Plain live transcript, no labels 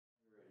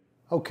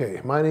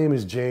Okay, my name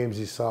is James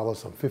E.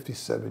 Salas. I'm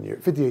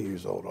 58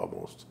 years old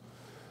almost.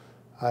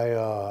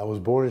 I was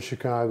born in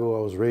Chicago.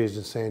 I was raised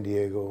in San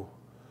Diego.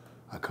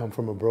 I come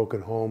from a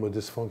broken home, a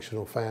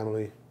dysfunctional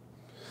family.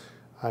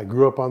 I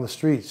grew up on the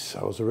streets.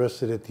 I was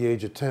arrested at the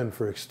age of 10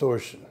 for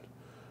extortion.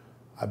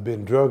 I've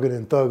been drugging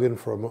and thugging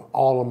for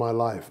all of my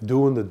life,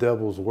 doing the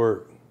devil's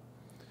work.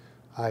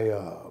 I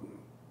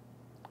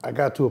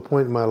got to a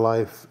point in my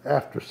life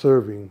after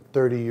serving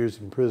 30 years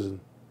in prison.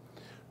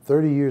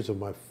 30 years of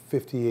my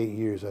 58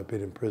 years I've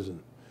been in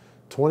prison.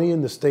 20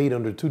 in the state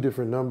under two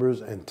different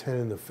numbers and 10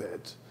 in the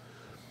feds.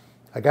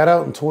 I got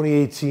out in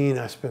 2018.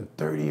 I spent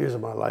 30 years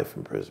of my life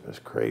in prison. It's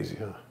crazy,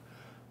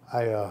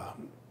 huh?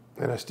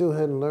 And I still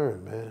hadn't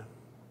learned, man.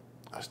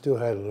 I still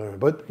hadn't learned.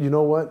 But you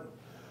know what?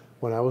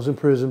 When I was in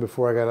prison,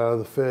 before I got out of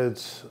the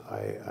feds,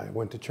 I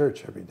went to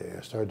church every day.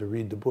 I started to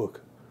read the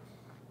book.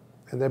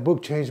 And that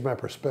book changed my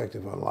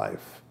perspective on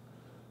life.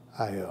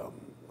 I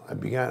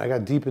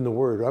got deep in the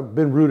Word. I've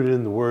been rooted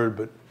in the Word,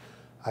 but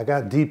I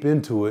got deep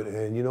into it,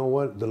 and you know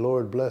what? The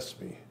Lord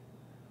blessed me.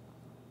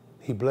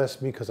 He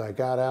blessed me because I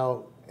got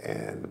out,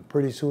 and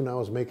pretty soon I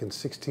was making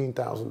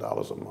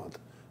 $16,000 a month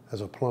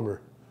as a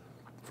plumber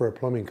for a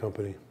plumbing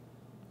company.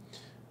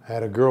 I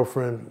had a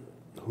girlfriend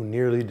who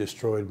nearly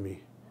destroyed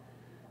me.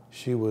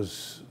 She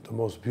was the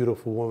most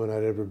beautiful woman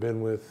I'd ever been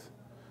with,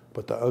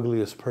 but the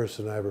ugliest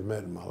person I ever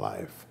met in my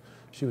life.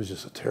 She was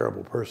just a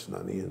terrible person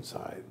on the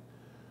inside.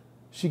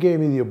 She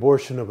gave me the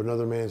abortion of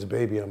another man's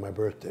baby on my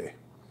birthday,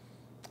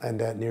 and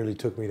that nearly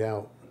took me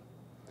out.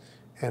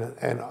 And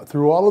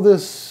through all of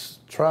this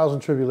trials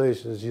and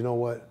tribulations, you know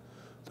what?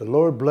 The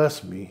Lord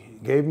blessed me,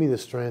 gave me the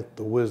strength,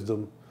 the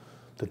wisdom,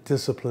 the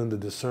discipline, the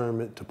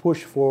discernment to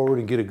push forward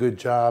and get a good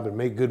job and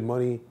make good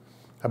money.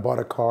 I bought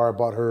a car, I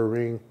bought her a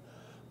ring.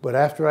 But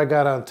after I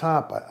got on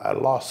top, I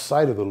lost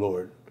sight of the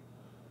Lord.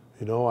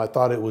 You know, I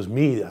thought it was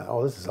me.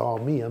 Oh, this is all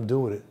me, I'm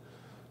doing it.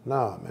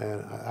 Nah,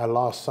 man, I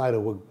lost sight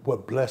of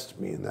what blessed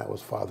me, and that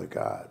was Father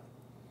God.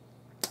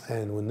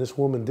 And when this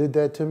woman did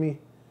that to me,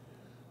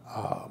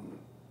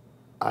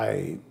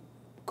 I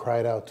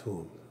cried out to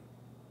him,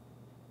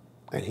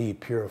 and he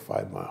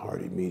purified my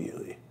heart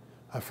immediately.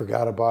 I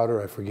forgot about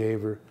her, I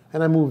forgave her,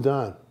 and I moved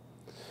on.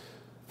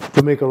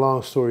 To make a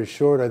long story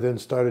short, I then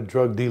started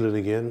drug dealing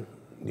again,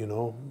 you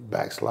know,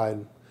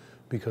 backsliding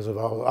because I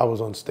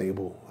was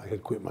unstable. I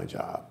had quit my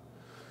job.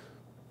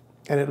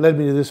 And it led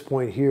me to this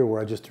point here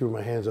where I just threw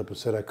my hands up and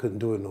said I couldn't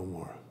do it no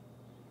more.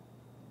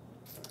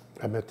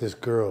 I met this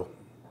girl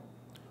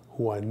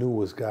who I knew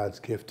was God's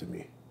gift to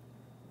me,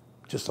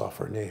 just off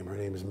her name. Her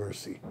name is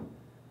Mercy.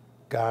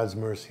 God's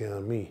mercy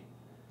on me.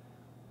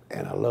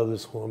 And I love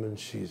this woman.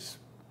 She's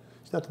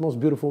not the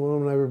most beautiful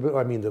woman I've ever been.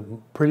 I mean, the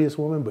prettiest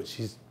woman, but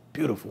she's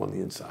beautiful on the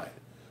inside.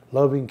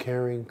 Loving,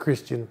 caring,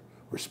 Christian,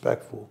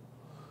 respectful,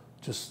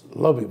 just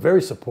loving,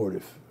 very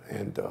supportive.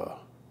 And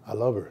I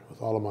love her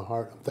with all of my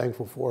heart. I'm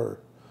thankful for her.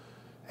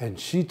 And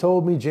she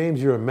told me,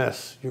 James, you're a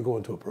mess. You're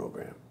going to a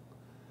program.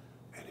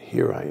 And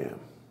here I am.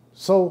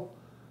 So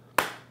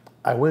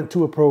I went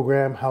to a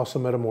program, House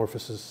of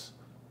Metamorphosis.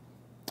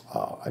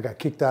 I got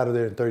kicked out of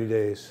there in 30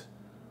 days.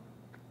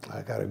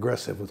 I got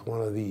aggressive with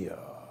one of the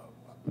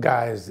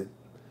guys that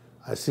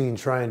I seen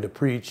trying to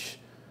preach,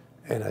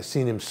 and I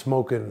seen him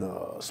smoking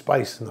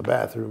spice in the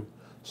bathroom.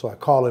 So I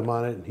called him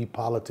on it, and he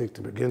politicked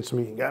against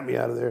me and got me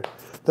out of there.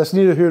 That's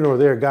neither here nor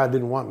there. God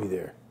didn't want me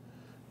there.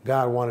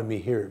 God wanted me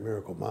here at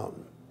Miracle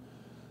Mountain.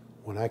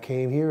 When I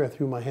came here, I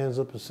threw my hands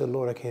up and said,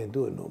 Lord, I can't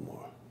do it no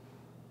more.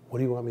 What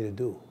do you want me to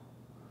do?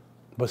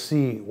 But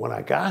see, when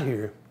I got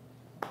here,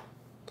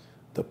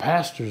 the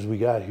pastors we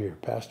got here,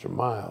 Pastor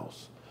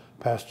Miles,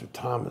 Pastor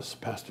Thomas,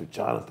 Pastor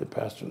Jonathan,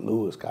 Pastor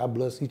Lewis, God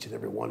bless each and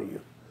every one of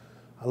you.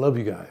 I love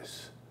you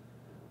guys.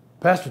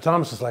 Pastor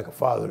Thomas is like a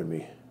father to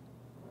me.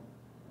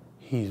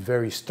 He's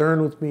very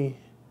stern with me,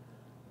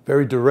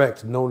 very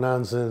direct, no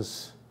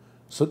nonsense.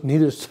 So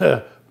neither is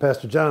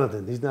Pastor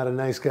Jonathan. He's not a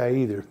nice guy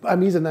either. I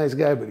mean, he's a nice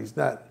guy, but he's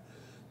not.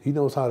 He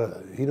knows how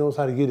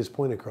to get his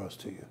point across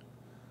to you.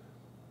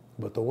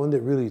 But the one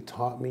that really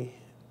taught me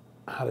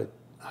how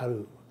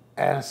to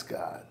ask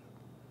God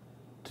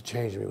to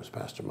change me was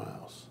Pastor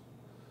Miles.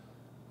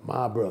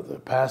 My brother,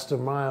 Pastor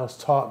Miles,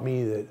 taught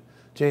me that,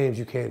 James,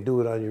 you can't do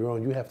it on your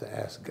own. You have to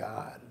ask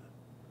God.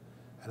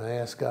 And I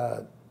asked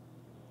God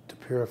to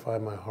purify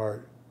my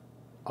heart,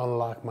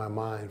 unlock my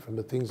mind from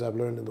the things I've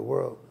learned in the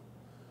world,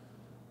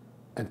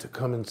 and to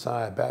come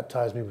inside,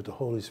 baptize me with the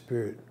Holy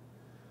Spirit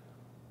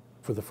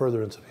for the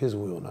furtherance of His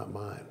will, not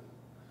mine.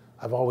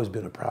 I've always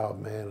been a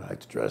proud man. I like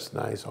to dress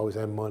nice, always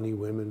had money,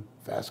 women,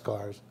 fast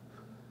cars.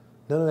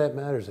 None of that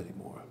matters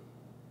anymore.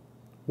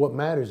 What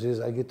matters is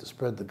I get to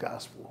spread the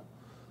gospel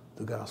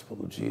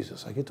of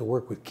Jesus. I get to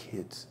work with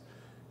kids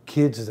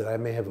that I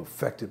may have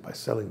affected by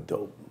selling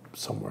dope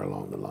somewhere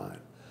along the line.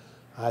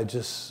 I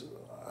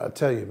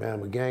tell you, man,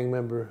 I'm a gang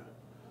member.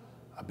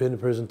 I've been in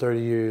prison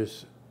 30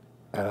 years,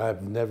 and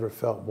I've never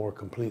felt more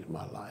complete in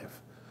my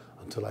life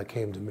until I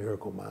came to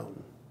Miracle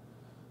Mountain.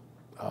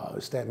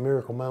 It's that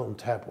Miracle Mountain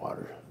tap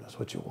water. That's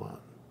what you want.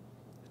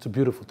 It's a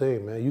beautiful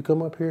thing, man. You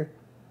come up here,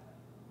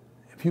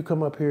 if you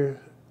come up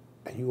here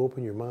and you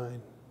open your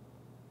mind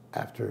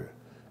after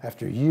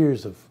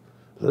years of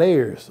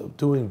layers of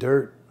doing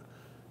dirt,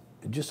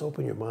 just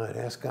open your mind.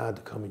 Ask God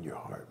to come in your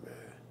heart, man.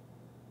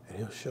 And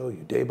he'll show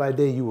you. Day by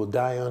day, you will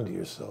die unto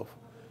yourself,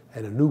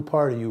 and a new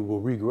part of you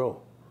will regrow.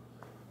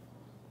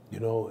 You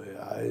know,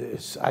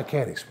 I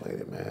can't explain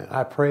it, man.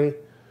 I pray,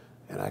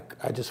 and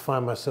I just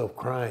find myself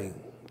crying,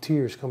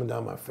 tears coming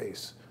down my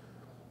face,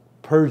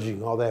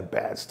 purging all that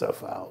bad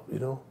stuff out, you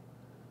know?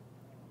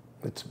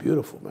 It's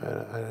beautiful,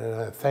 man. And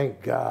I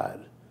thank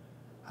God.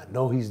 I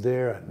know he's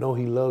there. I know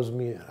he loves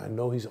me. I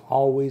know he's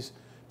always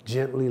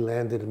gently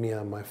landed me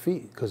on my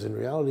feet. Because in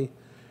reality,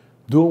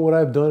 doing what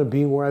I've done and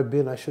being where I've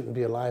been, I shouldn't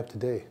be alive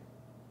today.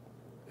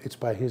 It's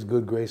by his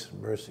good grace and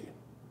mercy.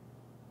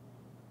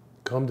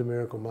 Come to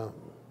Miracle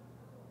Mountain.